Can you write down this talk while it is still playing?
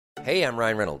Hey, I'm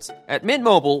Ryan Reynolds. At Mint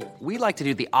Mobile, we like to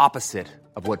do the opposite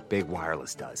of what Big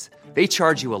Wireless does. They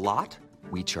charge you a lot,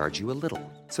 we charge you a little.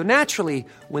 So naturally,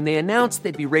 when they announced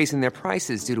they'd be raising their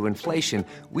prices due to inflation,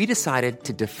 we decided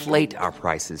to deflate our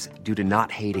prices due to not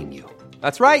hating you.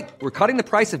 That's right. We're cutting the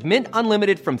price of Mint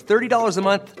Unlimited from $30 a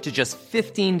month to just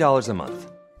 $15 a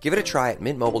month. Give it a try at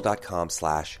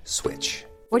mintmobile.com/switch.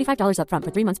 $45 up front for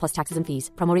 3 months plus taxes and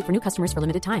fees. Promo rate for new customers for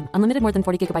limited time. Unlimited more than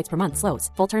 40 gigabytes per month. Slows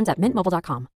full terms at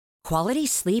mintmobile.com. Quality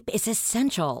sleep is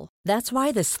essential. That's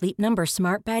why the Sleep Number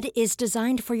Smart Bed is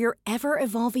designed for your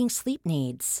ever-evolving sleep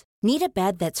needs. Need a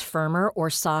bed that's firmer or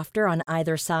softer on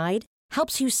either side?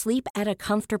 Helps you sleep at a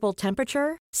comfortable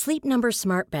temperature? Sleep Number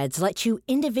Smart Beds let you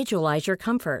individualize your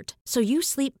comfort, so you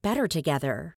sleep better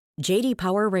together. J.D.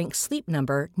 Power ranks Sleep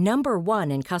Number number 1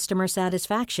 in customer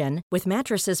satisfaction with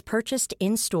mattresses purchased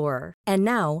in-store. And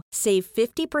now, save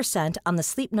 50% on the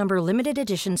Sleep Number Limited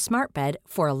Edition Smart Bed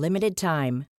for a limited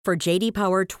time. For J.D.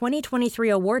 Power 2023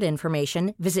 award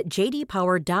information, visit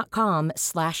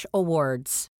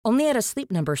jdpower.com/awards. Only at a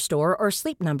Sleep Number store or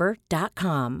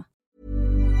sleepnumber.com.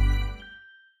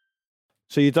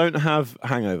 So you don't have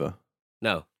hangover?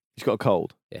 No. He's got a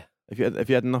cold? Yeah. Have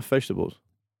you had enough vegetables?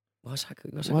 What's that? I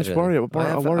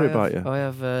worry about you. I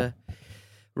have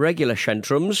regular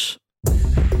shantrums.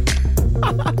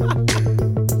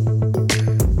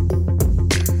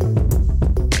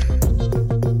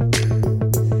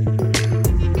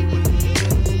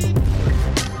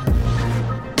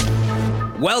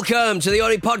 Welcome to the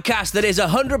only podcast that is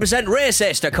 100%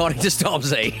 racist, according to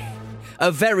Stormzy.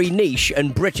 A very niche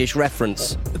and British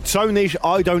reference. So niche,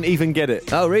 I don't even get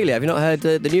it. Oh, really? Have you not heard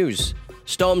the news?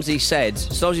 Stormzy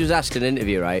was asked in an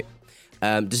interview, right?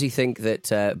 Does he think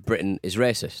that Britain is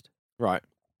racist? Right.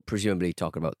 Presumably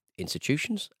talking about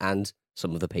institutions and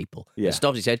some of the people. Yeah. And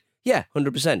Stormzy said, yeah,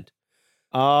 100%.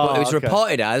 Oh, But it was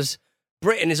reported as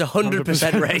Britain is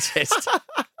 100% racist.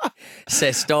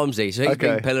 Says Stormzy. So he's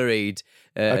being pilloried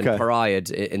and pariahed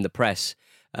in the press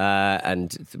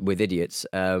and with idiots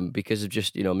because of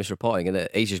just, misreporting. And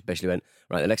he's just basically went,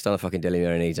 right, the next time the fucking Daily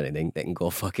Mirror needs anything, they can go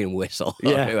fucking whistle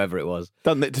or whoever it was.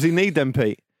 Does he need them,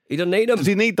 Pete? He doesn't need them. Does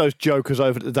he need those jokers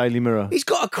over at the Daily Mirror? He's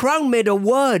got a crown made of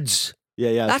words.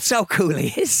 Yeah. That's how cool he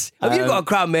is. Have you got a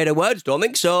crown made of words? Don't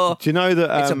think so. Do you know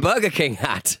that... it's a Burger King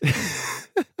hat.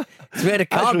 It's made of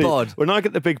cardboard. Actually, when I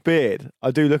get the big beard,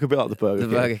 I do look a bit like the Burger King.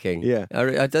 The Burger King. Yeah.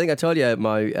 I think I told you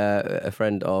my a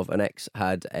friend of an ex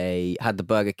had the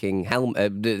Burger King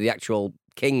helmet, the actual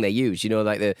king they use. You know,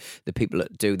 like the people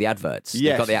that do the adverts.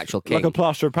 Yes. They've got the actual king. Like a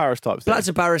plaster of Paris type thing.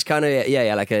 Plaster of Paris kind of,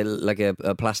 like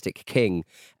a plastic king.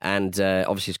 And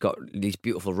obviously it's got these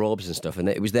beautiful robes and stuff. And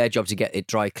it was their job to get it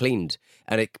dry cleaned.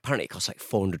 And apparently it costs like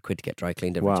 400 quid to get dry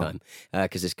cleaned every time.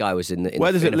 Because this guy was in the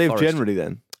Where does it live forest. generally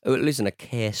then? Oh, it lives in a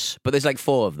case, but there's like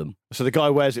 4 of them. So the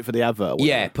guy wears it for the advert?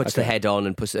 Yeah, puts the head on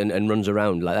and runs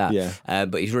around like that. Yeah.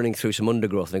 But he's running through some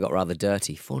undergrowth and it got rather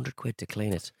dirty. 400 quid to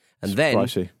clean it. And then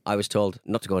pricey. I was told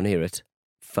not to go near it.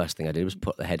 First thing I did was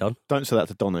put the head on. Don't say that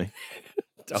to Donny.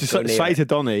 Say to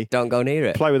Donny, don't go near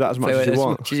it. Play with that as much as you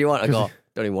want. Much as you want. I go,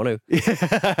 don't even want to.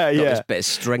 Yeah. This bit of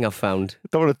string I've found.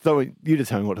 Don't want you to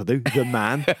tell me what to do, the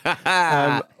man.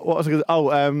 What was I going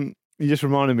to... you just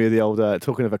reminded me of the old,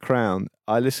 talking of a crown.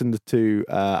 I listened to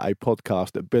a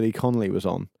podcast that Billy Connolly was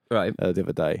on the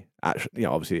other day. Actually,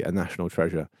 obviously a national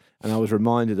treasure. And I was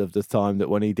reminded of the time that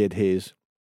when he did this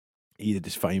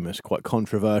famous, quite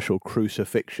controversial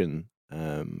crucifixion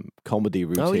comedy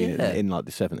routine in like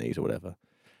the 70s or whatever.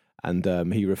 And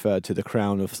he referred to the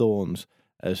crown of thorns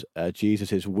as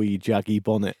Jesus' wee jaggy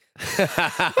bonnet.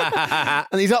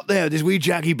 And he's up there with his wee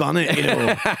jaggy bonnet,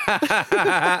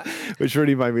 which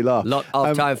really made me laugh. Lot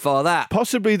of time for that.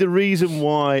 Possibly the reason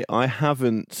why I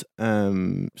haven't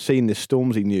seen this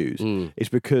Stormzy news is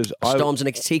because Storms in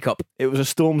a teacup. It was a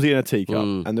Stormzy in a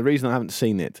teacup. And the reason I haven't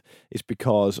seen it is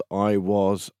because I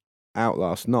was out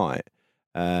last night.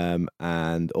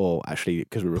 Actually,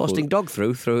 because we're posting dog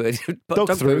poo through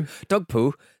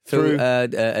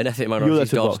an ethnic letterbox,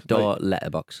 minority's door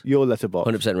letterbox. Your letterbox.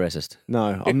 100% racist.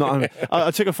 No, I'm not.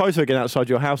 I took a photo again outside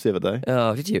your house the other day.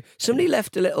 Oh, did you? Somebody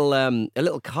left a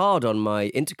little card on my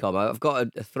intercom. I've got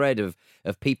a thread of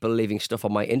people leaving stuff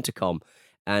on my intercom,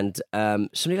 and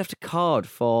somebody left a card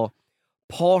for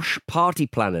Porsche party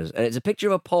planners, and it's a picture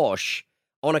of a Porsche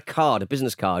on a card, a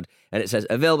business card, and it says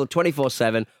available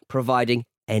 24/7, providing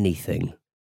anything.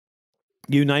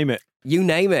 You name it. You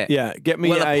name it. Yeah, get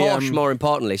me a Porsche. More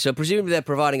importantly, so presumably they're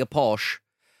providing a Porsche.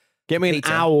 Get me an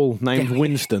owl named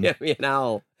Winston. Get me an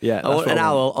owl. Yeah, I want an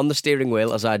owl on the steering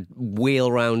wheel as I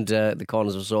wheel round the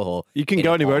corners of Soho. You can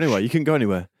go anywhere anyway. You can go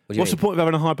anywhere. What do you What's the mean? point of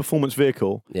having a high performance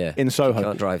vehicle Yeah, in Soho? you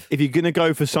can't drive. If you're going to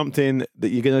go for something that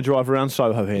you're going to drive around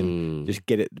Soho in, just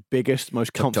get it the biggest,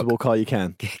 most comfortable car you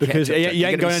can. Because tuk-tuk. you You're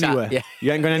ain't gonna going be sat- anywhere. yeah.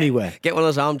 You ain't going anywhere. Get one of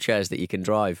those armchairs that you can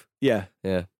drive. Yeah.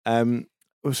 Yeah.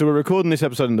 So we're recording this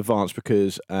episode in advance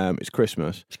because it's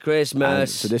Christmas. It's Christmas. And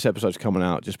so this episode's coming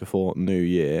out just before New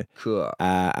Year. Cool.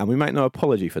 And we make no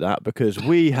apology for that because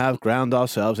we have ground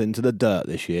ourselves into the dirt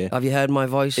this year. Have you heard my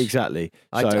voice? Exactly.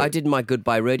 I did my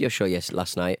goodbye radio show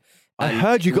last night. I and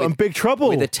heard you got in big trouble.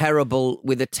 with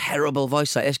a terrible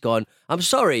voice like this. Going, I'm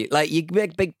sorry. Like you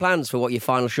make big plans for what your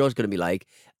final show's going to be like,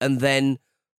 and then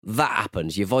that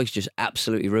happens. Your voice just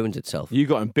absolutely ruins itself. You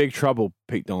got in big trouble,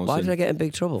 Pete Donaldson. Why did I get in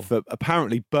big trouble? For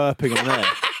apparently burping on air,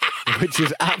 which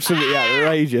is absolutely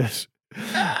outrageous.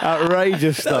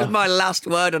 Outrageous That was stuff. my last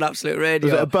word on Absolute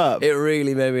Radio. Was it a burp? It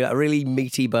really made me a really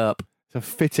meaty burp. It's a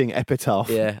fitting epitaph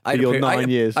Yeah, for your 9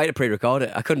 years. I had to pre-record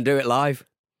it. I couldn't do it live.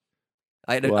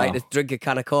 I had Wow. to drink a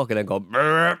can of Coke and then go.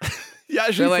 Burp. You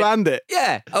actually So I went, planned it.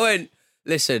 Yeah, I went.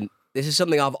 Listen, this is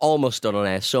something I've almost done on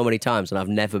air so many times, and I've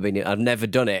never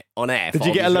done it on air. Did for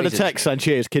you get a obvious lot of reasons. texts saying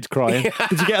cheers, kids crying?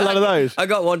 Did you get a lot of those? I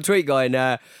got one tweet going,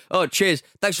 oh, cheers,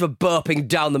 thanks for burping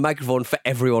down the microphone for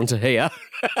everyone to hear.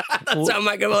 That's how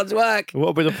microphones work. What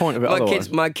would be the point of it otherwise?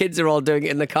 My kids are all doing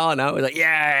it in the car now. It's like,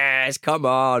 yes, come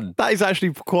on. That is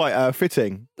actually quite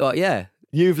fitting. Oh, yeah.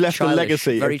 You've left Childish, a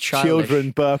legacy very of childish.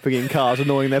 children burping in cars,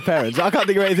 annoying their parents. I can't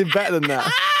think of anything better than that.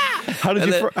 How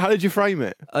did you frame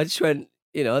it? I just went,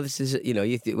 this is,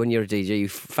 when you're a DJ, you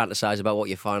fantasize about what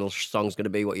your final song's going to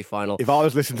be, what your final... If I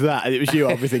was listening to that and it was you,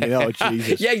 I'd be thinking, oh,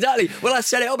 Jesus. Yeah, exactly. Well, I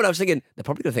set it up and I was thinking, they're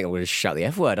probably going to think I'm going to shout the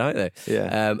F word, aren't they?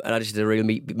 Yeah. And I just did a real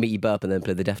meaty burp and then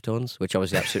played the Deftones, which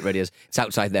obviously Absolute Radio's, it's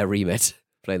outside their remit,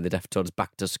 playing the Deftones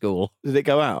Back to School. Did it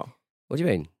go out? What do you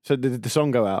mean? So did the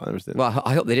song go out and everything? Well,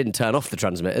 I hope they didn't turn off the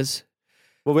transmitters.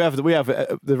 Well, we have the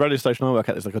radio station I work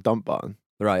at. There's like a dump button.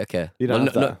 Right, okay. You don't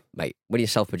well, have that. mate, when you're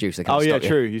self-produced, they can't Oh yeah, stop you.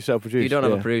 true. You self-produce. You don't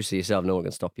have yeah. a producer yourself, no one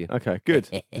can stop you. Okay, good.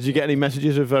 Did you get any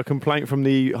messages of complaint from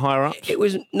the higher ups? It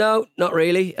was, no, not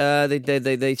really.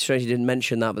 They strangely didn't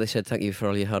mention that, but they said thank you for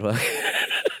all your hard work.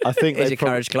 I think Here's they your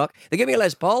carriage clock. They gave me a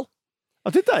Les Paul. Oh,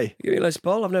 did they? Give me a Les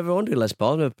Paul. I've never owned a Les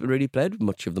Paul. I've really played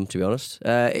much of them, to be honest.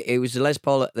 It was a Les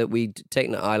Paul that we'd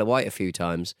taken at Isle of Wight a few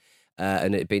times,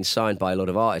 and it had been signed by a lot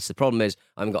of artists. The problem is,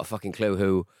 I haven't got a fucking clue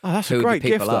who, Oh, that's a who great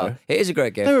the people gift, are. though. It is a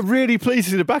great gift. They were really pleased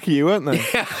to the back of you, weren't they?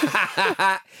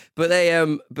 but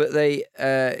they,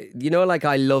 like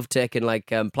I love taking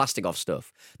like plastic off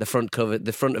stuff. The front cover,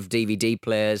 the front of DVD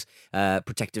players,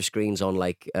 protective screens on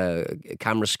like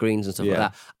camera screens and stuff like Yeah.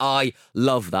 that. I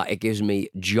love that. It gives me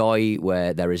joy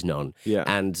where there is none. Yeah.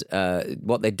 And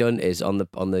what they'd done is on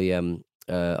the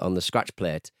scratch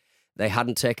plate, they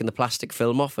hadn't taken the plastic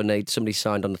film off, and somebody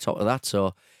signed on the top of that.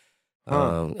 So.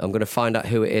 I'm going to find out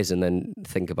who it is and then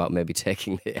think about maybe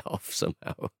taking it off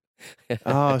somehow.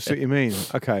 Oh, I see what you mean.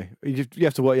 Okay, you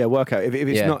have to work out if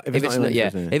it's Yeah. not if it's not yeah.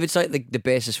 interesting. If it's like the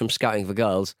basis from Scouting for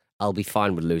Girls, I'll be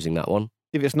fine with losing that one.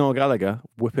 If it's Noel Gallagher,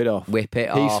 whip it off. Whip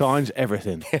it He off. signs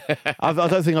everything. I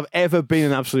don't think I've ever been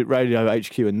in Absolute Radio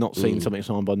HQ and not seen something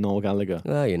signed by Noel Gallagher.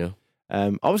 Well, you know.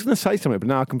 I was going to say something, but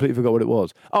now I completely forgot what it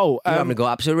was. Oh, You're having a go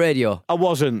at Absolute Radio. I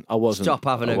wasn't. Stop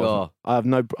having I a wasn't.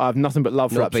 go. I have nothing but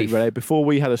love for No Absolute beef. Radio. Before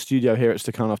we had a studio here at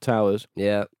Stakhanov Towers,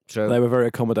 Yeah, true. they were very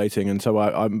accommodating, and so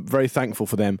I'm very thankful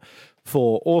for them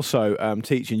for also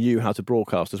teaching you how to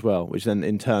broadcast as well, which then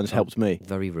in turns helped me.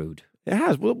 Very rude. It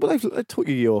has. Well, they've taught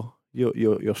you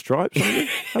your stripes,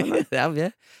 haven't they? They have, yeah.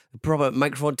 Proper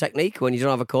microphone technique when you don't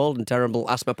have a cold and terrible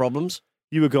asthma problems.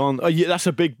 You were gone. Oh, yeah, that's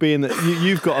a big being that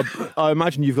you've got. I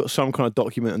imagine you've got some kind of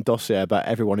document and dossier about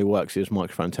everyone who works his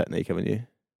microphone technique, haven't you?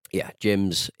 Yeah,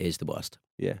 Jim's is the worst.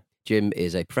 Yeah. Jim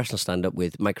is a professional stand-up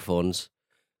with microphones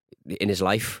in his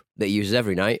life that he uses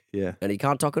every night, Yeah. and he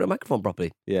can't talk on a microphone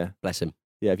properly. Yeah. Bless him.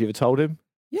 Yeah. Have you ever told him?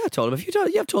 Yeah, I told him.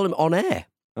 I've told him on air.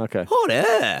 Okay. On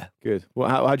air. Good. Well,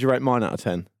 how'd you rate mine out of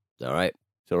 10? It's all right.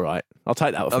 It's all right. I'll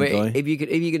take that I from mean, Guy. if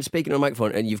you can speak on a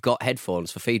microphone and you've got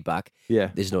headphones for feedback, Yeah.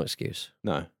 there's no excuse.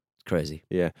 No. It's crazy.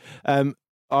 Yeah.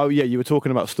 Oh, yeah. You were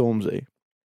talking about Stormzy.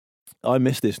 I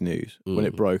missed this news when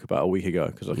it broke about a week ago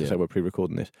because, like I said, we're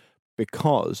pre-recording this.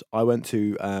 Because I went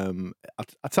to.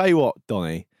 I tell you what,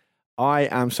 Donny. I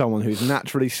am someone who's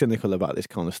naturally cynical about this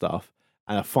kind of stuff,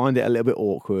 and I find it a little bit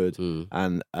awkward.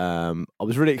 And I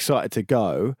was really excited to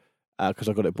go because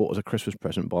I got it bought as a Christmas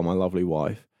present by my lovely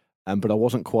wife, but I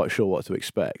wasn't quite sure what to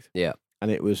expect. Yeah. And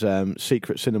it was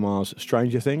Secret Cinema's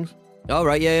Stranger Things. Oh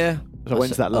right, yeah. So I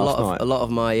went to that last night. A lot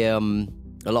of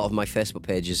my Facebook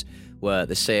pages were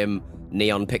the same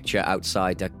neon picture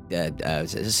outside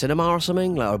is it a cinema or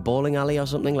something, like a bowling alley or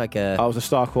something, like a. I was at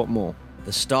Starcourt Mall.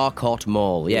 The Starcourt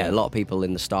Mall. Yeah, a lot of people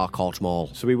in the Starcourt Mall.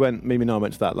 So Mimi and I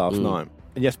went to that last night.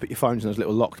 And yes, put your phones in those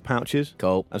little locked pouches.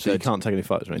 Cool. And so you can't take any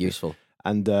photos or anything. Useful.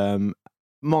 And I'm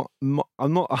not...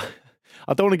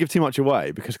 I don't want to give too much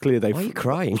away because clearly Why are you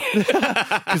crying?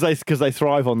 Because they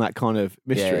thrive on that kind of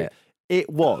mystery. Yeah. It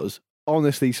was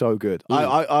honestly so good.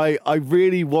 I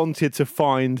really wanted to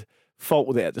find fault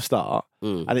with it at the start,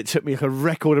 and it took me like a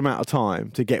record amount of time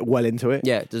to get well into it.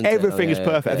 Yeah, everything is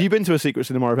perfect. Yeah. Have you been to a Secret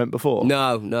Cinema event before?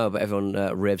 No, but everyone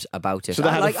raves about it. So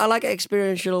I like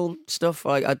experiential stuff.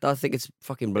 I think it's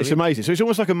fucking brilliant. It's amazing. So it's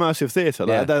almost like immersive theatre.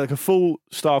 They're like a full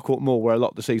Starcourt Mall where a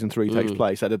lot of the season 3 takes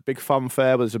place. They had a big fun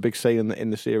fair where there's a big scene in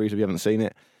the series if you haven't seen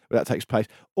it where that takes place.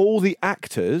 All the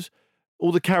actors,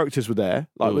 all the characters were there.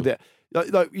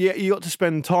 You got to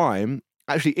spend time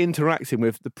actually interacting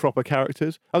with the proper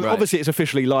characters. And obviously, it's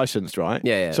officially licensed, right?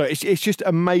 Yeah. So it's just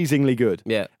amazingly good.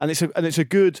 Yeah, and it's a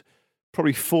good,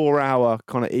 probably 4-hour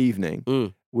kind of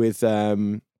evening with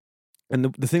and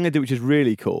the thing they do, which is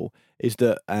really cool, is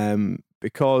that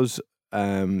because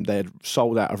they had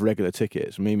sold out of regular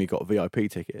tickets, Mimi got VIP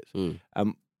tickets.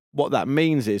 What that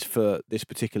means is for this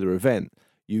particular event,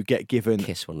 you get given...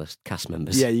 Kiss one of the cast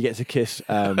members. Yeah, you get to kiss...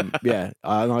 And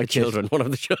I children, one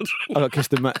of the children. I got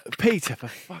kissed Peter, for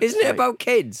fuck's Isn't it sake. about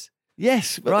kids?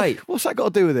 Yes. Right. What's that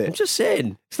got to do with it? I'm just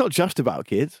saying. It's not just about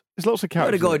kids. There's lots of I had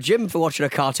characters. to go to gym for watching a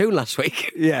cartoon last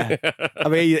week. Yeah. I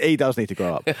mean, he does need to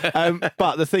grow up.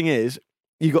 But the thing is,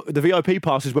 you got the VIP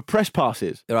passes were press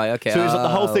passes. Right, okay. So it's like the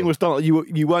whole thing was done.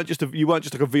 You weren't just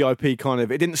like a VIP kind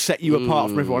of. It didn't set you apart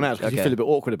from everyone else because you feel a bit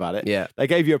awkward about it. Yeah. They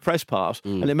gave you a press pass,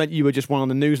 and it meant you were just one on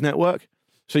the news network.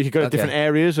 So you could go to different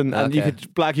areas and you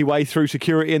could blag your way through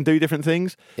security and do different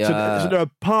things. So there are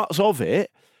parts of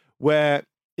it where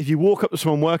if you walk up to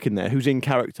someone working there who's in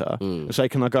character and say,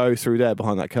 "Can I go through there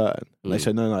behind that curtain?" And they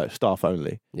say, "No, staff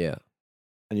only." Yeah.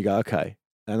 And you go, "Okay."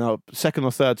 And now, second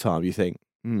or third time, you think,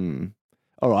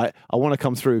 all right, I want to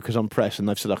come through because I'm press and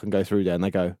they've said I can go through there. And they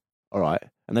go, all right.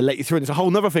 And they let you through and there's a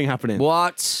whole other thing happening.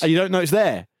 What? And you don't know it's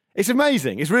there. It's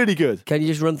amazing. It's really good. Can you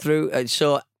just run through?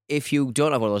 So if you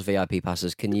don't have one of those VIP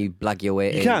passes, can you blag your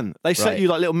way in? You can. They set you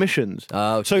like little missions.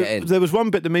 Oh, so there was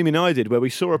one bit that Mimi and I did where we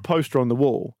saw a poster on the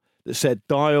wall that said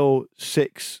dial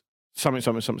 6 something,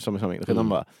 like a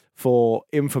number, for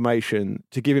information,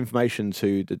 to give information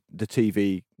to the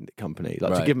TV company,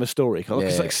 like to give them a story.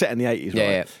 It's like set in the 80s, right?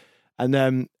 Yeah. And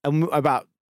about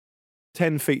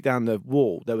 10 feet down the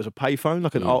wall, there was a payphone,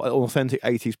 like an authentic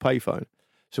 80s payphone.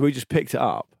 So we just picked it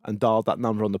up and dialed that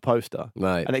number on the poster.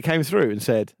 Right. And it came through and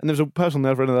said, and there was a person on the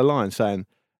other end of the line saying,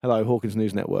 "Hello, Hawkins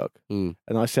News Network." And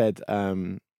I said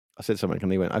something,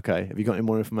 and he went, "Okay, have you got any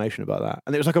more information about that?"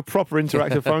 And it was like a proper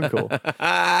interactive phone call.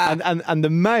 And the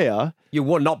mayor... You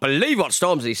would not believe what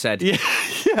Stormzy said.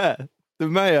 Yeah. The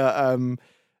mayor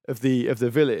of the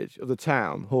village, of the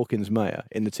town, Hawkins mayor,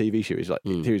 in the TV show,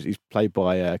 he's played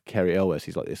by Kerry Elwes.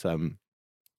 He's like this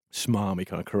smarmy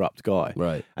kind of corrupt guy.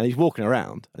 Right. And he's walking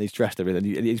around and he's dressed everything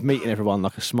and he's meeting everyone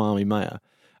like a smarmy mayor.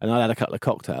 And I had a couple of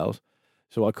cocktails,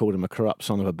 so I called him a corrupt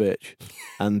son of a bitch.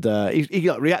 And he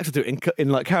like reacted to it in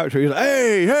like character. He was like,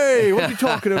 hey, what are you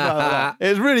talking about? It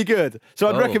was really good. So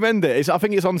I'd recommend it. I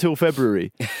think it's until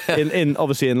February in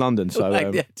obviously in London. So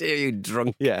like the idea of you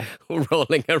drunk, yeah,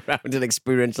 rolling around an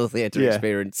experiential theatre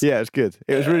experience. Yeah, it's good.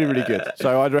 It was really, really good.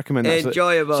 So I'd recommend that.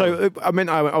 Enjoyable. So I mean,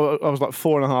 I was like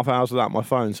 4.5 hours without my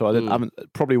phone. So I haven't,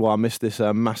 probably why I missed this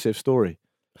massive story.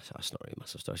 That's not really a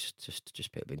massive story.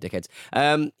 Just people being dickheads.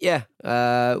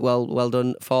 Well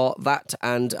done for that.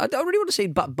 And I don't really want to see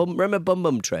remember Bum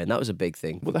Bum Train. That was a big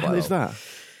thing. What the hell is that?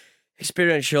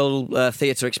 Experiential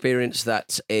theatre experience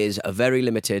that is a very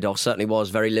limited, or certainly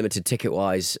was very limited ticket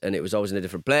wise, and it was always in a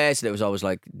different place, and it was always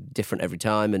like different every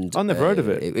time. And I've never heard of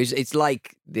it. It's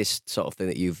like this sort of thing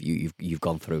that you've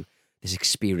gone through, this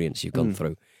experience you've gone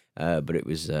through. But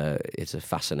it's a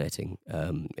fascinating.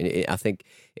 I think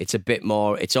it's a bit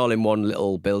more. It's all in one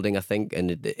little building, I think,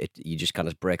 and you just kind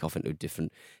of break off into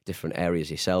different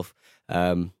areas yourself.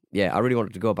 I really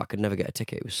wanted to go, but I could never get a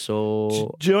ticket. It was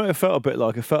so. Do you know what it felt a bit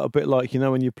like? It felt a bit like, you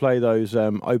know, when you play those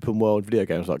open world video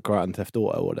games like Grand Theft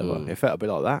Auto or whatever. It felt a bit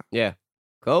like that. Yeah,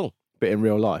 cool. But in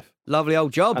real life. Lovely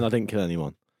old job. And I didn't kill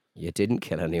anyone. You didn't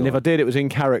kill anyone. And if I did, it was in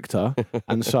character,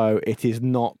 and so it is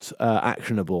not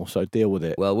actionable, so deal with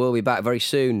it. Well, we'll be back very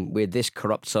soon with this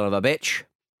corrupt son of a bitch,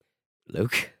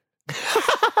 Luke.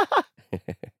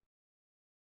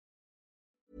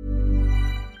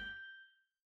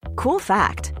 Cool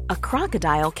fact, a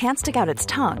crocodile can't stick out its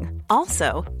tongue.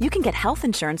 Also, you can get health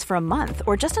insurance for a month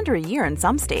or just under a year in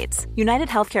some states. United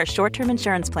Healthcare short-term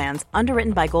insurance plans,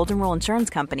 underwritten by Golden Rule Insurance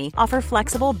Company, offer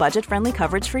flexible, budget-friendly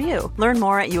coverage for you. Learn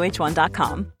more at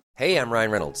UH1.com. Hey, I'm Ryan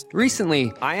Reynolds.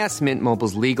 Recently, I asked Mint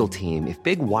Mobile's legal team if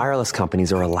big wireless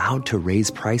companies are allowed to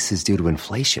raise prices due to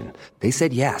inflation. They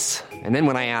said yes. And then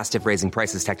when I asked if raising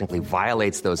prices technically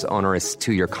violates those onerous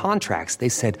 2-year contracts, they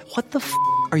said, "What the f***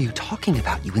 are you talking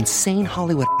about, you insane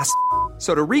Hollywood ass?"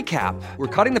 So to recap, we're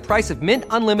cutting the price of Mint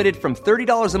Unlimited from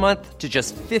 $30 a month to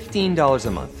just $15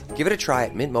 a month. Give it a try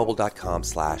at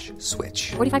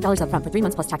mintmobile.com/switch. $45 up front for 3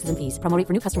 months plus taxes and fees. Promo rate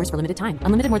for new customers for limited time.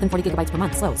 Unlimited more than 40 gigabytes per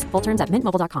month. Slows full terms at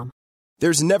mintmobile.com.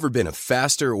 There's never been a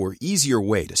faster or easier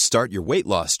way to start your weight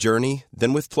loss journey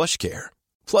than with PlushCare.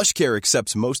 PlushCare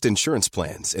accepts most insurance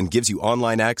plans and gives you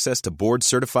online access to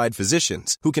board-certified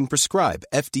physicians who can prescribe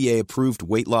FDA-approved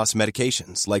weight loss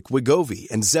medications like Wegovy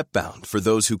and Zepbound for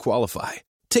those who qualify.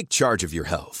 Take charge of your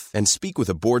health and speak with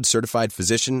a board-certified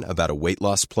physician about a weight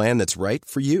loss plan that's right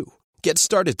for you. Get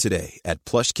started today at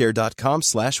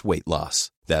plushcare.com/weight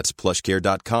loss. That's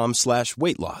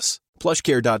plushcare.com/weight loss.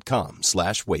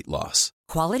 plushcare.com/weight loss.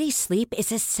 Quality sleep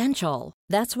is essential.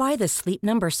 That's why the Sleep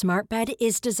Number Smart Bed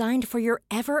is designed for your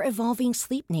ever-evolving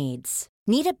sleep needs.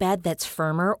 Need a bed that's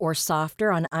firmer or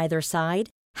softer on either side?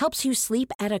 Helps you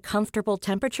sleep at a comfortable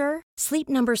temperature? Sleep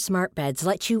Number Smart Beds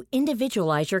let you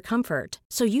individualize your comfort,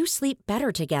 so you sleep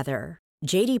better together.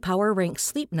 J.D. Power ranks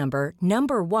Sleep Number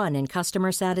number 1 in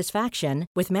customer satisfaction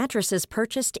with mattresses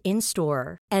purchased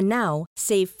in-store. And now,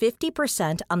 save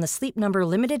 50% on the Sleep Number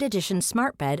Limited Edition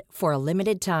Smart Bed for a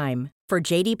limited time. For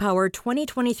J.D. Power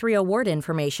 2023 award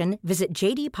information, visit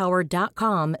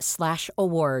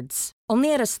jdpower.com/awards.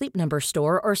 Only at a Sleep Number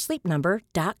store or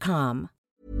sleepnumber.com.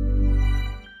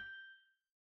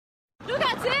 Look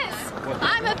at this!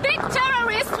 I'm a big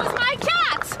terrorist with my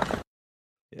cat!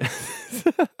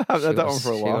 I've had that one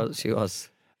for a while. She was.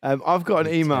 I've got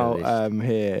an email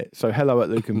here. So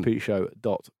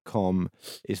hello@lukeandpeteshow.com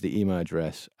is the email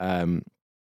address. We're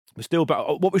still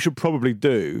what we should probably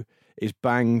do is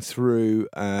bang through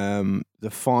the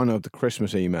final of the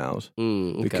Christmas emails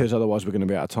because otherwise we're going to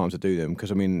be out of time to do them.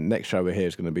 Because, I mean, next show we're here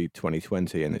is going to be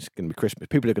 2020 and it's going to be Christmas.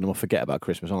 People are going to forget about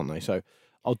Christmas, aren't they? So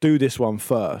I'll do this one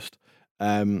first.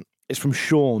 It's from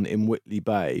Sean in Whitley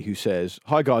Bay, who says,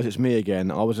 "Hi guys, it's me again.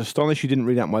 I was astonished you didn't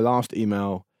read out my last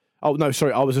email. Oh, no,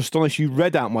 sorry. I was astonished you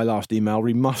read out my last email,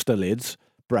 remustellids,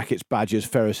 brackets, badgers,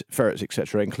 ferrets,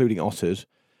 etc., including otters,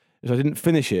 as I didn't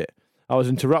finish it. I was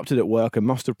interrupted at work and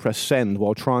must have pressed send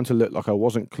while trying to look like I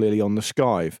wasn't clearly on the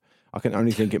skive. I can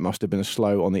only think it must have been a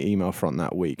slow on the email front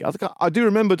that week." I do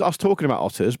remember us talking about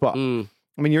otters, but I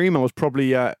mean, your email was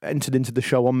probably entered into the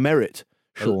show on merit,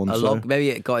 Sean. Maybe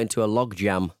it got into a log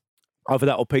jam. Either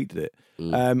that or Pete did it.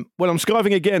 Well, I'm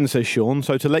skiving again, says Sean.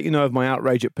 So to let you know of my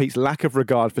outrage at Pete's lack of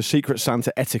regard for Secret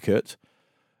Santa etiquette,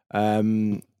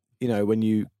 when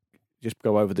you just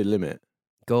go over the limit.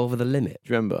 Go over the limit?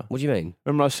 Do you remember? What do you mean?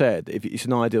 Remember I said if it's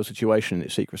an ideal situation,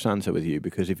 it's Secret Santa with you,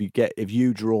 because if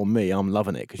you draw me, I'm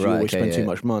loving it because you always spend too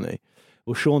much money.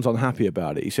 Well, Sean's unhappy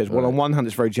about it. He says, well, on one hand,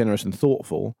 it's very generous and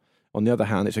thoughtful. On the other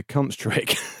hand, it's a cunt's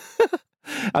trick.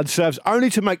 And serves only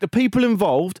to make the people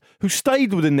involved who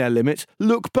stayed within their limits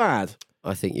look bad.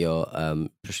 I think you're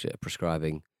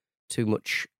prescribing too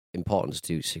much importance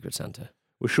to Secret Santa.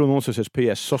 Well, Sean also says,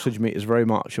 P.S. sausage meat is very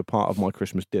much a part of my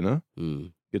Christmas dinner.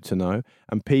 Good to know.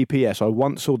 And P.P.S. I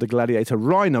once saw the gladiator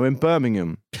Rhino in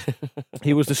Birmingham.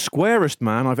 He was the squarest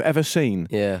man I've ever seen.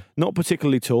 Yeah. Not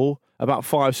particularly tall, about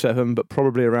 5'7", but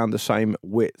probably around the same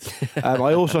width.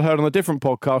 I also heard on a different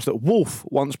podcast that Wolf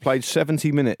once played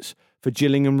 70 minutes for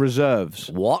Gillingham Reserves.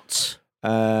 What? I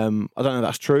don't know if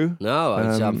that's true. No,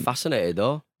 I'm fascinated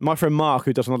though. My friend Mark,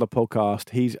 who does another podcast,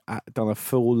 he's done a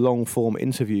full long-form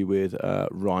interview with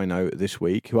Rhino this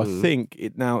week, who I think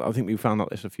we found out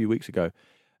this a few weeks ago,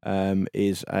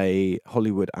 is a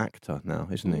Hollywood actor now,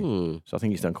 isn't he? So I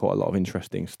think he's done quite a lot of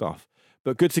interesting stuff.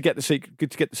 But good to get the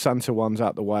Santa ones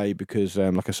out the way because,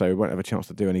 like I say, we won't have a chance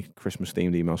to do any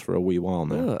Christmas-themed emails for a wee while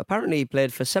now. Oh, apparently he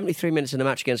played for 73 minutes in a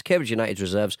match against Cambridge United's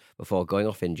reserves before going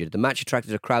off injured. The match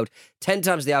attracted a crowd 10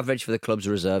 times the average for the club's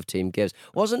reserve team gives.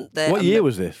 Wasn't there... What year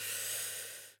was this?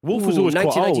 Wolf was always quite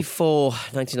old.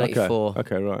 1994.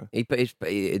 Okay, right. His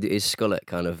skullet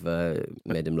kind of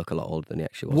made him look a lot older than he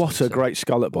actually was. What a great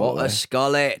skullet, by the way. What a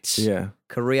skullet. Yeah.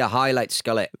 Career highlight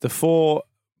skullet. The four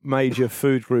major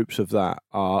food groups of that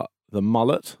are the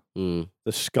mullet, the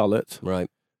skullet. Right.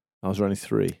 Those are only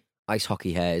three. Ice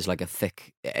hockey hair is like a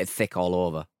thick all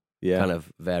over. Yeah. Kind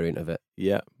of variant of it.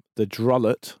 Yeah. The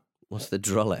drullet. What's the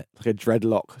drullet? Like a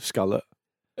dreadlock skullet.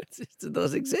 Do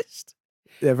those exist?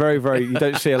 They're very, very... You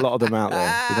don't see a lot of them out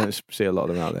there.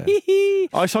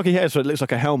 Ice hockey hair, so it looks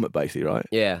like a helmet, basically, right?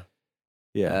 Yeah.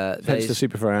 Yeah. Hence the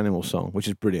Super Furry Animals song, which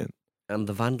is brilliant. And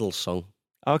the Vandals song.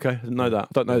 Okay, didn't know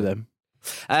that. Don't know them.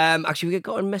 Actually, we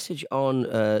got a message on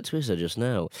Twitter just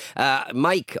now.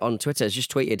 Mike on Twitter has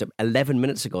just tweeted 11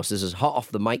 minutes ago. So this is hot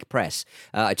off the mic press.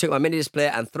 I took my mini disc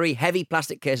player and 3 heavy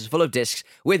plastic cases full of discs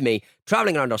with me,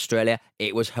 travelling around Australia.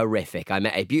 It was horrific. I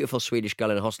met a beautiful Swedish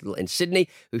girl in a hospital in Sydney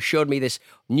who showed me this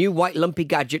new white lumpy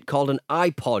gadget called an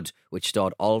iPod, which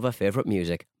stored all of her favourite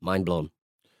music. Mind blown.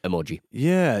 Emoji.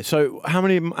 Yeah. So how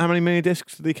many mini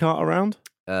discs did he cart around?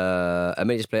 A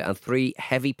mini disc player and 3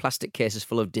 heavy plastic cases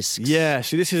full of discs. Yeah.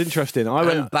 See, this is interesting.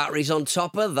 And batteries on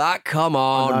top of that. Come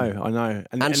on. I know.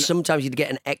 And sometimes you'd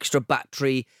get an extra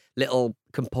battery little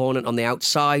component on the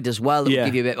outside as well that would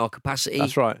give you a bit more capacity.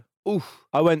 That's right. Oof.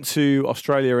 I went to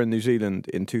Australia and New Zealand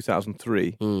in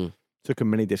 2003. Took a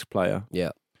mini disc player.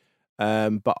 Yeah.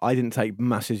 But I didn't take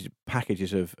massive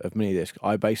packages of mini discs.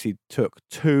 I basically took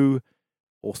 2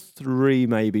 or 3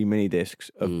 maybe mini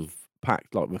discs of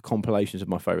packed like with compilations of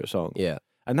my favourite songs. Yeah.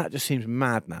 And that just seems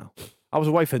mad now. I was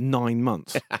away for 9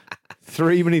 months.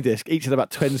 3 mini discs, each had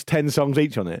about 10 songs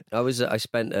each on it. I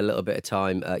spent a little bit of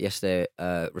time yesterday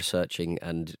researching,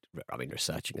 and I mean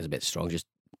researching is a bit strong, just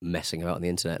messing about on the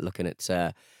internet, looking at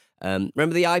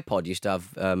remember the iPod used to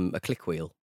have a click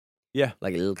wheel? Yeah.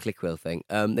 Like a little click wheel thing.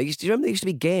 Do you remember there used to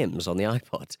be games on the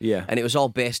iPod? Yeah. And it was all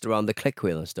based around the click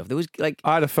wheel and stuff. There was like...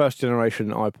 I had a first generation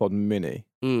iPod mini.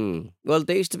 Well,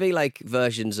 there used to be like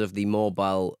versions of the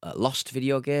mobile Lost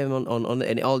video game on and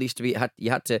it all used to be,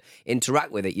 you had to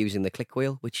interact with it using the click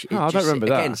wheel, which I don't remember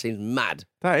that. Again, seems mad.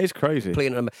 That is crazy.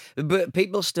 But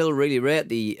people still really rate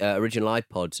the original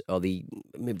iPod or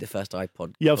maybe the first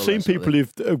iPod. Yeah, I've seen people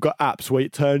who've got apps where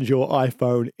it turns your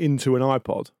iPhone into an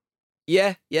iPod.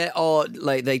 Yeah, or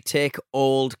like they take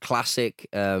old classic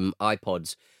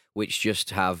iPods, which just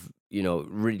have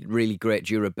really great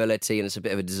durability, and it's a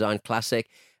bit of a design classic,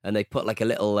 and they put like a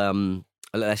little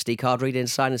SD card reader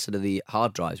inside instead of the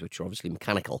hard drives, which are obviously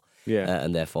mechanical,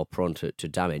 and therefore prone to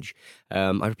damage.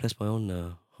 I replaced my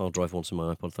own hard drive once in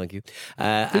my iPod. Thank you.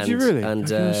 Did you really? And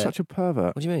you're such a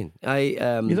pervert. What do you mean?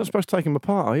 You're not supposed to take them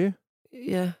apart, are you?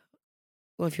 Yeah.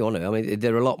 Well, if you want to. I mean,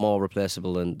 they're a lot more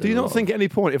replaceable than Do you not think at any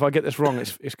point, if I get this wrong,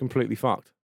 it's completely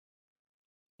fucked?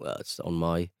 Well, it's on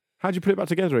my... How'd you put it back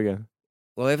together again?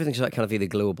 Well, everything's like kind of either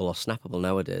glueable or snappable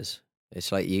nowadays.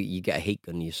 It's like you get a heat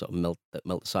gun, you sort of melt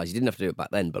the size. You didn't have to do it back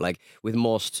then, but like with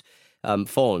most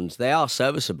phones, they are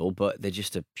serviceable, but they're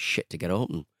just a shit to get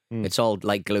open. It's all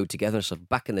like glued together and stuff.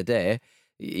 Back in the day,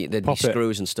 there'd be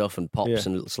screws and stuff and pops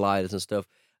and little sliders and stuff.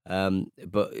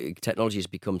 But technology has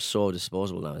become so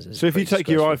disposable now. So if you take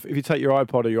your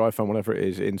iPod or your iPhone, whatever it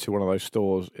is, into one of those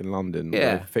stores in London,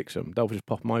 they'll fix them. They'll just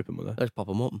pop them open with it. They'll just pop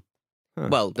them open. Huh.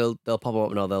 Well, they'll pop them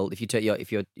open, or if you take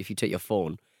your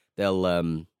phone,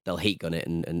 they'll heat gun it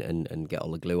and get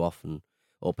all the glue off and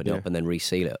open it up and then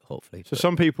reseal it. Hopefully. So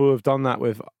some people have done that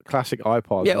with classic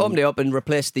iPods. Yeah, open it up and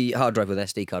replace the hard drive with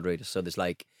SD card readers. So there's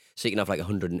so you can have like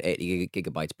 180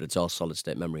 gigabytes, but it's all solid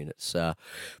state memory, and it's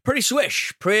pretty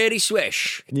swish.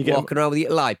 Can you walking around with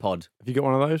your little iPod? Have you got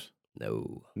one of those?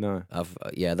 No.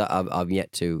 I've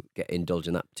yet to indulge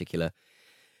in that particular.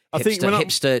 I think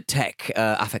hipster tech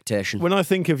affectation. When I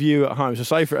think of you at home, so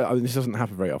say this doesn't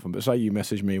happen very often, but say you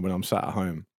message me when I'm sat at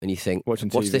home and you think, watching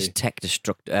TV. What's this tech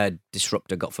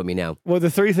disruptor got for me now? Well, the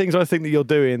 3 things I think that you're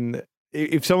doing.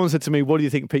 If someone said to me, "What do you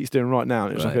think Pete's doing right now?"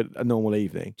 and it was like a normal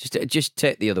evening. Just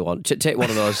take the other one. Take one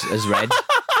of those as read.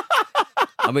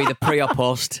 I'm either pre or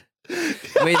post.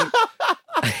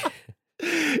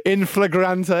 In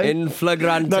flagrante.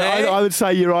 No, I would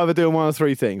say you're either doing one of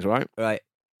 3 things, right? Right.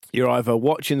 You're either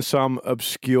watching some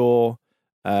obscure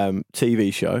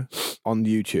TV show on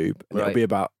YouTube,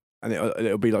 and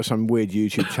it'll be like some weird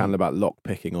YouTube channel about lock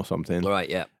picking or something. Right,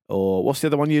 yeah. Or what's the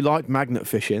other one you like? Magnet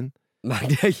fishing. Guy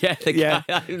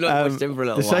I've not watched him for a little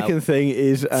while. The second thing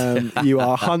is you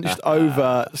are hunched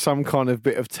over some kind of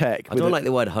bit of tech. I don't like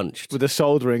the word hunched. With a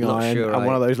soldering iron and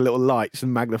one of those little lights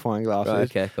and magnifying glasses. Right,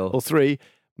 okay, cool. Or 3,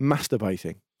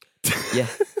 masturbating. Yeah.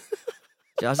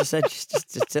 As I said, just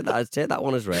take that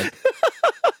one as read.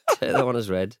 Take that one as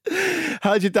read.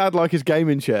 How did your dad like his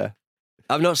gaming chair?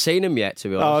 I've not seen him yet, to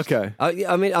be honest. Oh, okay.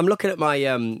 I mean, I'm looking at my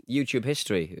YouTube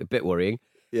history. A bit worrying.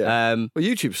 Yeah. Well,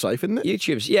 YouTube's safe, isn't it?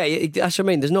 YouTube's, that's what I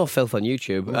mean. There's no filth on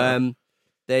YouTube. Right.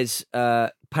 There's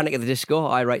Panic at the Disco,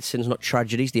 I Write Sins Not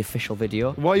Tragedies, the official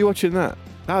video. Why are you watching that?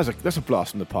 That's a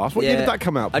blast from the past. What year did that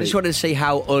come out, Pete? I just wanted to see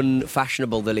how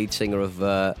unfashionable the lead singer of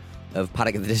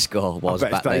Panic at the Disco was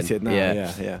back then. It's dated now,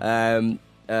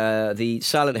 yeah. The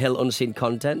Silent Hill Unseen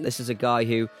Content. This is a guy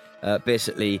who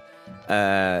basically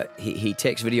he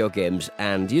takes video games,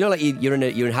 and you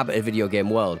inhabit a video game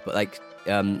world, but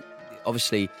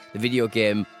obviously the video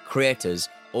game creators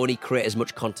only create as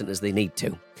much content as they need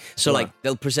to. So, like,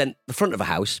 they'll present the front of a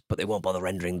house, but they won't bother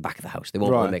rendering the back of the house. They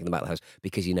won't bother making the back of the house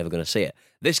because you're never going to see it.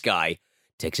 This guy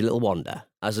takes a little wander,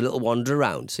 has a little wander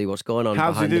around, see what's going on.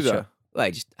 How does he do that?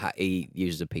 Well, he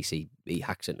uses a PC, he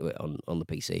hacks into it on the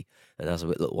PC and has a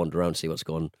little wander around, see what's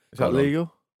going on. Is that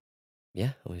legal?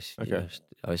 Yeah, it's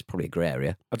probably a grey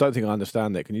area. I don't think I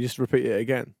understand it. Can you just repeat it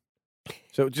again?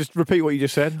 So just repeat what you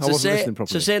just said. I wasn't listening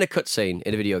properly. So say in a cutscene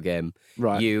in a video game,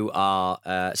 right? You are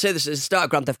say this is the start of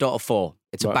Grand Theft Auto 4.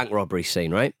 It's a bank robbery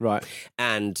scene, right? Right.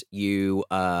 And you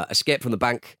escape from the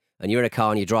bank, and you're in a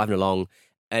car and you're driving along,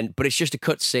 but it's just a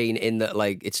cutscene in that,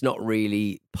 like, it's not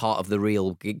really part of the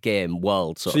real game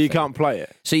world. So you can't play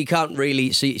it. So you can't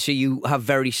really. So you have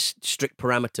very strict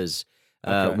parameters.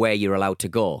 Where you're allowed to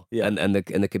go, and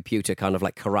the computer kind of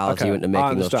like corrals you into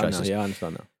making those choices. Now. Yeah, I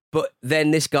understand now. But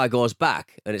then this guy goes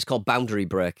back, and it's called boundary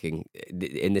breaking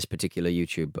in this particular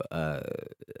YouTube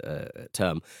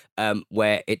term,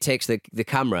 where it takes the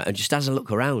camera and just has a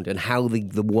look around and how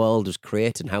the world was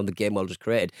created and how the game world was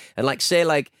created. And like, say,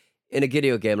 like in a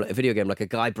video game, like a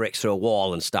guy breaks through a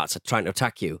wall and starts trying to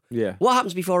attack you. Yeah. What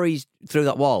happens before he's through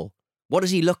that wall? What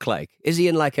does he look like? Is he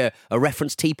in like a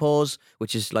reference T-pose,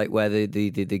 which is like where the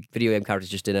video game character's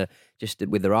just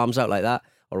with their arms out like that,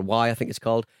 or a Y, I think it's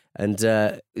called? And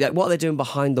what are they doing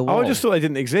behind the wall? Oh, I just thought they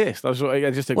didn't exist. I was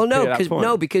just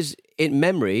because in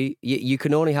memory you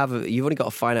can only you've only got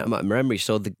a finite amount of memory,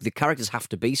 so the characters have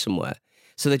to be somewhere.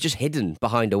 So they're just hidden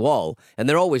behind a wall, and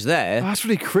they're always there. Oh, that's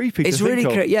really creepy. It's really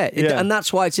creepy, and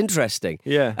that's why it's interesting.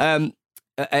 Yeah.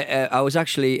 I was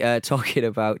actually talking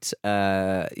about,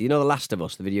 The Last of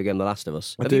Us, the video game The Last of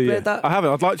Us. Have you played that? I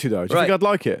haven't. I'd like to, though. Do you think I'd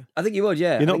like it? I think you would,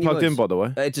 yeah. You're not plugged in, by the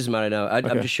way. It doesn't matter, no.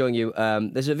 I'm just showing you.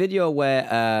 There's a video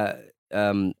where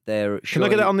they're showing... Can I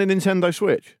get it on the Nintendo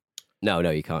Switch? No,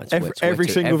 you can't. Every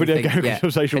single video game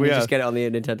conversation we have. Just get it on the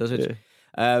Nintendo Switch?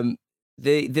 Yeah.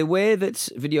 The way that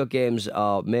video games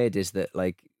are made is that,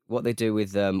 like, what they do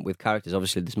with characters,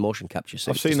 obviously there's motion capture.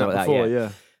 I've seen that before,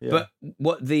 yeah. But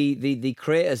what the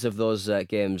creators of those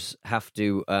games have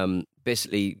to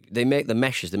basically, they make the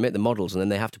meshes, they make the models, and then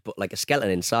they have to put like a skeleton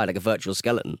inside, like a virtual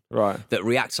skeleton, right? That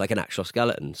reacts like an actual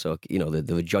skeleton. So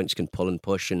the joints can pull and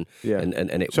push, and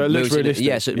it so it looks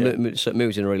realistic. So it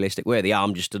moves in a realistic way. The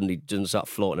arm just doesn't start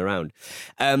floating around.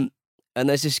 And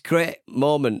there's this great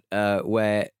moment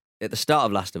where at the start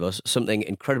of Last of Us, something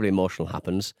incredibly emotional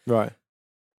happens. Right.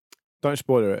 Don't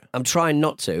spoiler it. I'm trying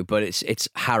not to, but it's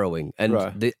harrowing. And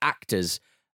the actors,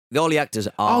 all the actors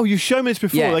are... Oh, you showed me this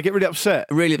before. They get really upset.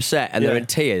 Really upset, and they're in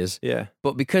tears. Yeah.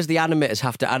 But because the animators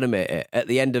have to animate it, at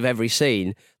the end of every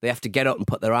scene, they have to get up and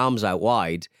put their arms out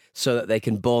wide so that they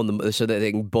can bone them,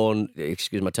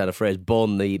 excuse my turn of phrase,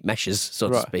 bone the meshes, so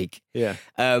to speak. Yeah.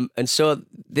 And so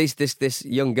this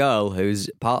young girl who's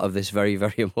part of this very,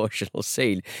 very emotional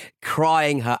scene,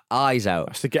 crying her eyes out.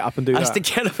 Has to get up and do that. Has to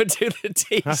get up and do the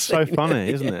teeth. That's so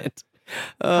funny, isn't it?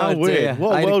 How weird. Dear.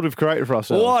 What a world we've created for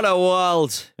ourselves. What a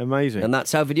world. Amazing. And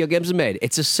that's how video games are made.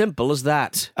 It's as simple as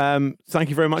that. Thank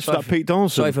you very much for that, Pete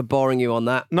Donaldson. Sorry for boring you on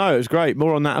that. No, it was great.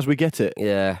 More on that as we get it.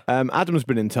 Yeah. Adam's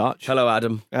been in touch. Hello,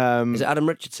 Adam. Is it Adam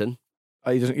Richardson?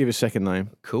 He doesn't give his second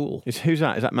name. Cool. Who's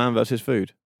that? Is that Man vs.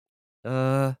 Food?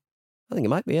 I think it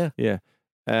might be, yeah. Yeah.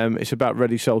 It's about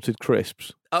ready salted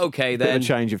crisps. Okay, Bit of a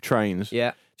change of trains.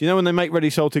 Yeah. Do you know when they make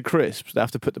ready salted crisps, they have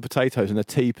to put the potatoes in a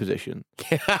T position?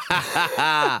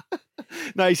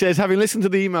 No, he says, having listened to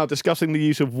the email discussing the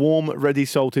use of warm, ready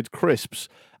salted crisps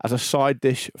as a side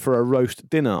dish for a roast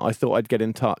dinner, I thought I'd get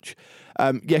in touch.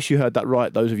 Yes, you heard that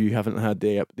right. Those of you who haven't heard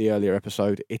the earlier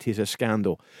episode, it is a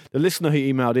scandal. The listener who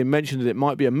emailed in mentioned that it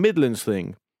might be a Midlands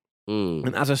thing.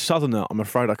 And as a southerner, I'm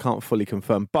afraid I can't fully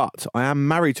confirm, but I am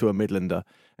married to a Midlander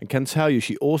and can tell you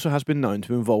she also has been known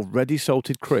to involve ready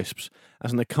salted crisps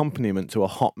as an accompaniment to a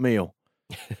hot meal.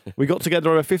 We got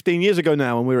together over 15 years ago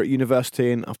now when we were at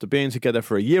university, and after being together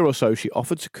for a year or so, she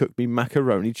offered to cook me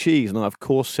macaroni cheese, and I of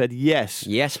course said yes.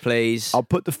 Yes, please. I'll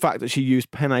put the fact that she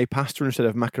used penne pasta instead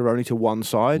of macaroni to one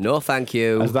side. No, thank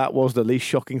you. As that was the least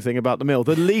shocking thing about the meal.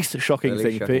 The least shocking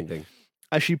thing.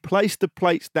 As she placed the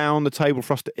plates down the table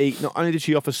for us to eat, not only did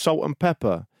she offer salt and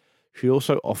pepper, she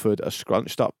also offered a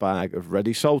scrunched up bag of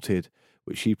ready salted,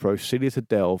 which she proceeded to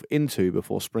delve into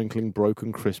before sprinkling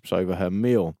broken crisps over her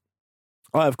meal.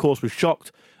 I, of course, was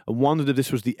shocked and wondered if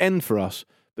this was the end for us,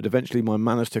 but eventually my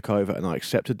manners took over and I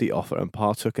accepted the offer and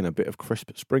partook in a bit of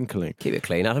crisp sprinkling. Keep it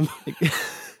clean, Adam.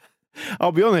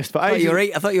 I'll be honest, for ages...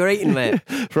 I thought you were eating, mate.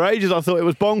 For ages I thought it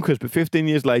was bonkers, but 15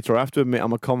 years later I have to admit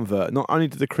I'm a convert. Not only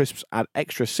do the crisps add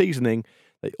extra seasoning,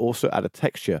 they also add a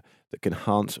texture that could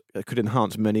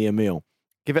enhance many a meal.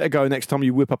 Give it a go next time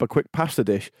you whip up a quick pasta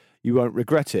dish. You won't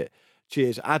regret it.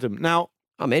 Cheers, Adam. Now,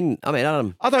 I'm in,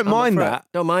 Adam. I don't mind that.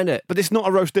 Don't mind it. But it's not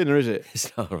a roast dinner, is it?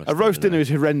 It's not a roast dinner is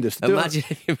horrendous. Imagine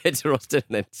if you made a roast dinner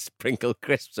and then sprinkle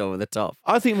crisps over the top.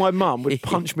 I think my mum would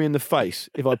punch me in the face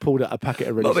if I pulled out a packet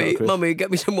of really salted crisps. Mummy, get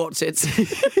me some What's-Its.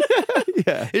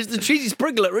 Yeah. It's the cheesy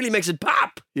sprinkle. It really makes it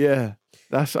pop. Yeah.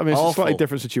 It's a slightly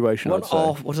different situation, I'd say.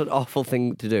 What an awful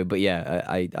thing to do. But yeah,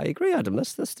 I agree, Adam.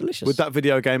 That's delicious. Would that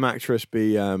video game actress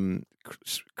be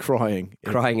crying?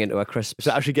 Crying into a crisp. If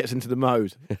that actually gets into the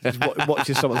mode.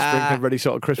 Watches someone sprinkling ready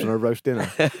sort of crisp on a roast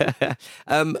dinner.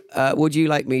 Would you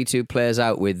like me to play us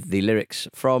out with the lyrics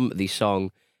from the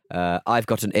song I've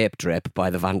Got an Ape Drape by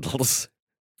the Vandals?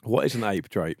 What is an ape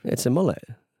drape? It's a mullet.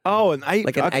 Oh, an ape.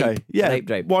 Like an okay. ape. Yeah. An ape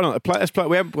drape. Why not? Let's play.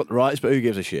 We haven't got the rights, but who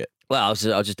gives a shit? Well, I was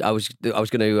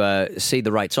going to see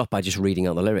the rights off by just reading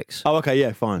out the lyrics. Oh, okay.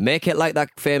 Yeah, fine. Make it like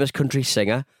that famous country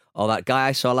singer or that guy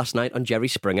I saw last night on Jerry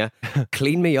Springer.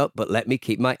 Clean me up, but let me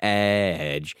keep my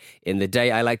edge. In the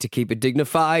day, I like to keep it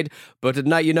dignified, but at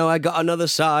night, I got another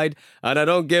side, and I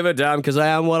don't give a damn because I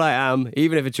am what I am,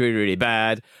 even if it's really, really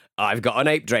bad. I've got an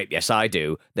ape drape, yes I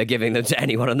do. They're giving them to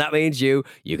anyone, and that means you.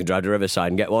 You can drive to Riverside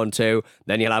and get one too.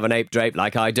 Then you'll have an ape drape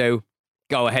like I do.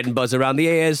 Go ahead and buzz around the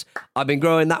ears. I've been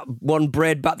growing that one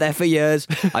braid back there for years.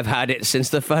 I've had it since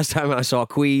the first time I saw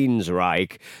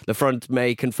Queensryche. The front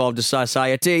may conform to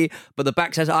society, but the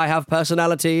back says I have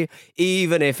personality,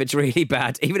 even if it's really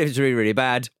bad. Even if it's really, really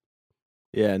bad.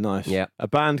 Yeah, nice. Yeah. A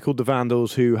band called the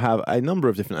Vandals who have a number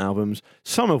of different albums,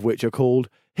 some of which are called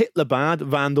Hitler Bad,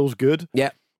 Vandals Good. Yeah.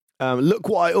 Look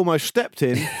What I Almost Stepped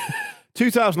In,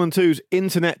 2002's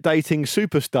Internet Dating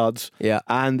Super Studs,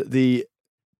 and the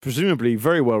presumably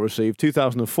very well received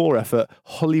 2004 effort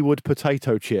Hollywood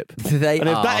Potato Chip. If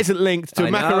that isn't linked to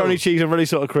macaroni, cheese and really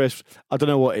sort of crisps, I don't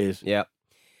know what is. Yeah.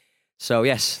 So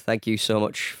yes, thank you so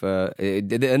much for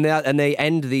and they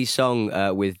end the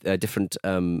song with different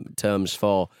terms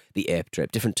for the ape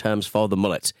drip, different terms for the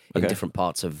mullet in different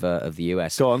parts of the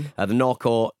US. Go on. The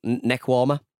Norco neck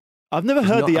warmer. I've never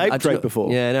heard the ape drape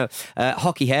before. Yeah, no.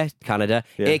 Hockey hair, Canada.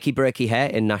 Yeah. Achy breaky hair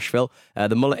in Nashville.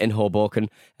 The mullet in Hoboken.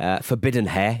 Forbidden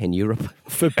hair in Europe.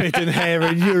 Forbidden hair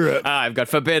in Europe. I've got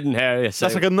forbidden hair. Yes,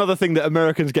 that's like another thing that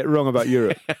Americans get wrong about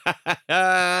Europe.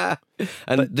 And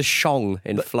the shong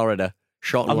in Florida.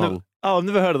 Short and long. I've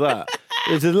never heard of that.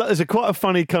 There's a quite a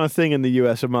funny kind of thing in the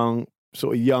US among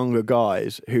sort of younger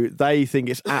guys who they think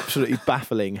it's absolutely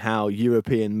baffling how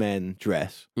European men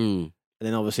dress. And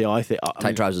then obviously I think...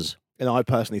 tight trousers. And I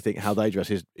personally think how they dress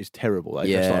is terrible.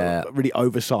 They dress like really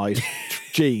oversized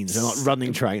jeans and like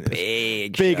running trainers.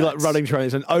 Big shirts. Like running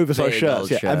trainers and oversized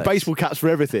shirts. And baseball caps for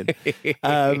everything.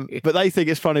 But they think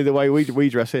it's funny the way we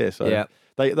dress here. So yeah.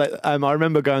 I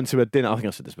remember going to a dinner. I think I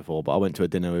said this before, but I went to a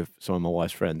dinner with some of my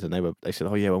wife's friends, and they said,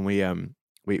 "Oh yeah, when we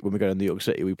go to New York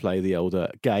City, we play the old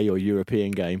gay or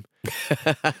European game."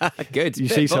 Good. You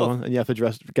see someone and you have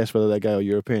to guess whether they're gay or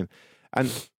European.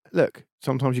 And look,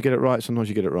 sometimes you get it right, sometimes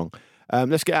you get it wrong.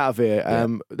 Let's get out of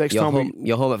here. Next time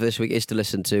your homework for this week is to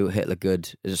listen to Hitler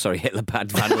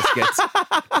Bad, Vandals Good.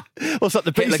 What's that,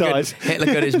 the B-side? Hitler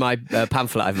Good is my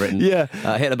pamphlet I've written. Yeah.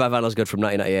 Hitler Bad, Vandals Good from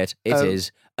 1998. It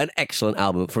is an excellent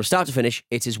album. From start to finish,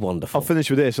 it is wonderful. I'll finish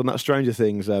with this. On that Stranger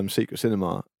Things Secret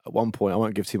Cinema, at one point, I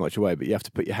won't give too much away, but you have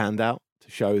to put your hand out to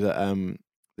show that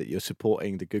that you're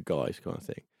supporting the good guys kind of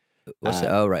thing. What's it?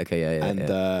 Oh, right, okay, yeah. And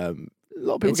a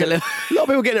lot of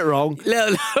people getting it wrong.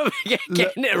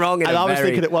 Getting it wrong. And I was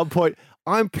thinking at one point,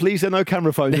 I'm pleased there are no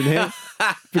camera phones in here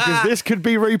because this could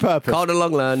be repurposed. Called a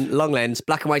long lens,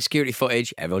 black and white security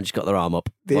footage. Everyone just got their arm up.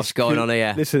 What's going on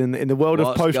here? Listen, in the world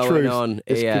of post-truth,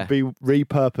 this could be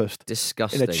repurposed.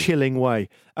 Disgusting. In a chilling way.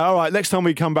 All right, next time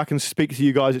we come back and speak to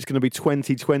you guys, it's going to be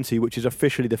 2020, which is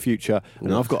officially the future.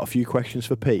 And I've got a few questions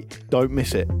for Pete. Don't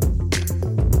miss it.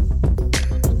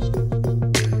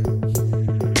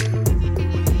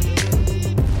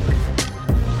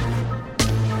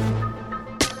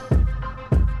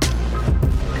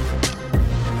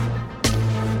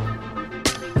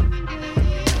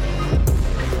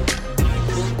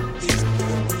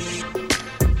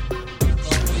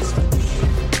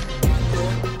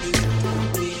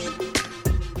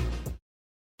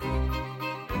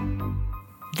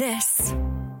 This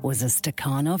was a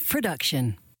Stakhanov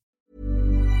production.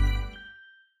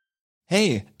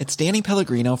 Hey, it's Danny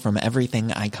Pellegrino from Everything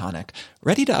Iconic.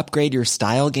 Ready to upgrade your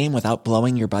style game without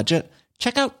blowing your budget?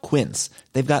 Check out Quince.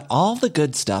 They've got all the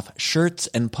good stuff, shirts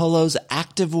and polos,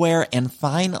 activewear, and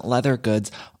fine leather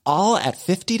goods, all at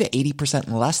 50 to 80%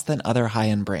 less than other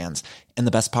high-end brands. And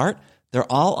the best part?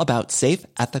 They're all about safe,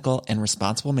 ethical, and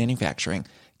responsible manufacturing.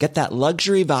 Get that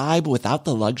luxury vibe without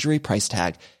the luxury price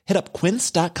tag. Hit up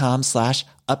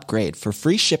quince.com/upgrade for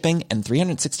free shipping and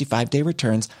 365-day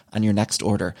returns on your next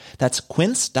order. That's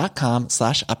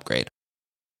quince.com/upgrade.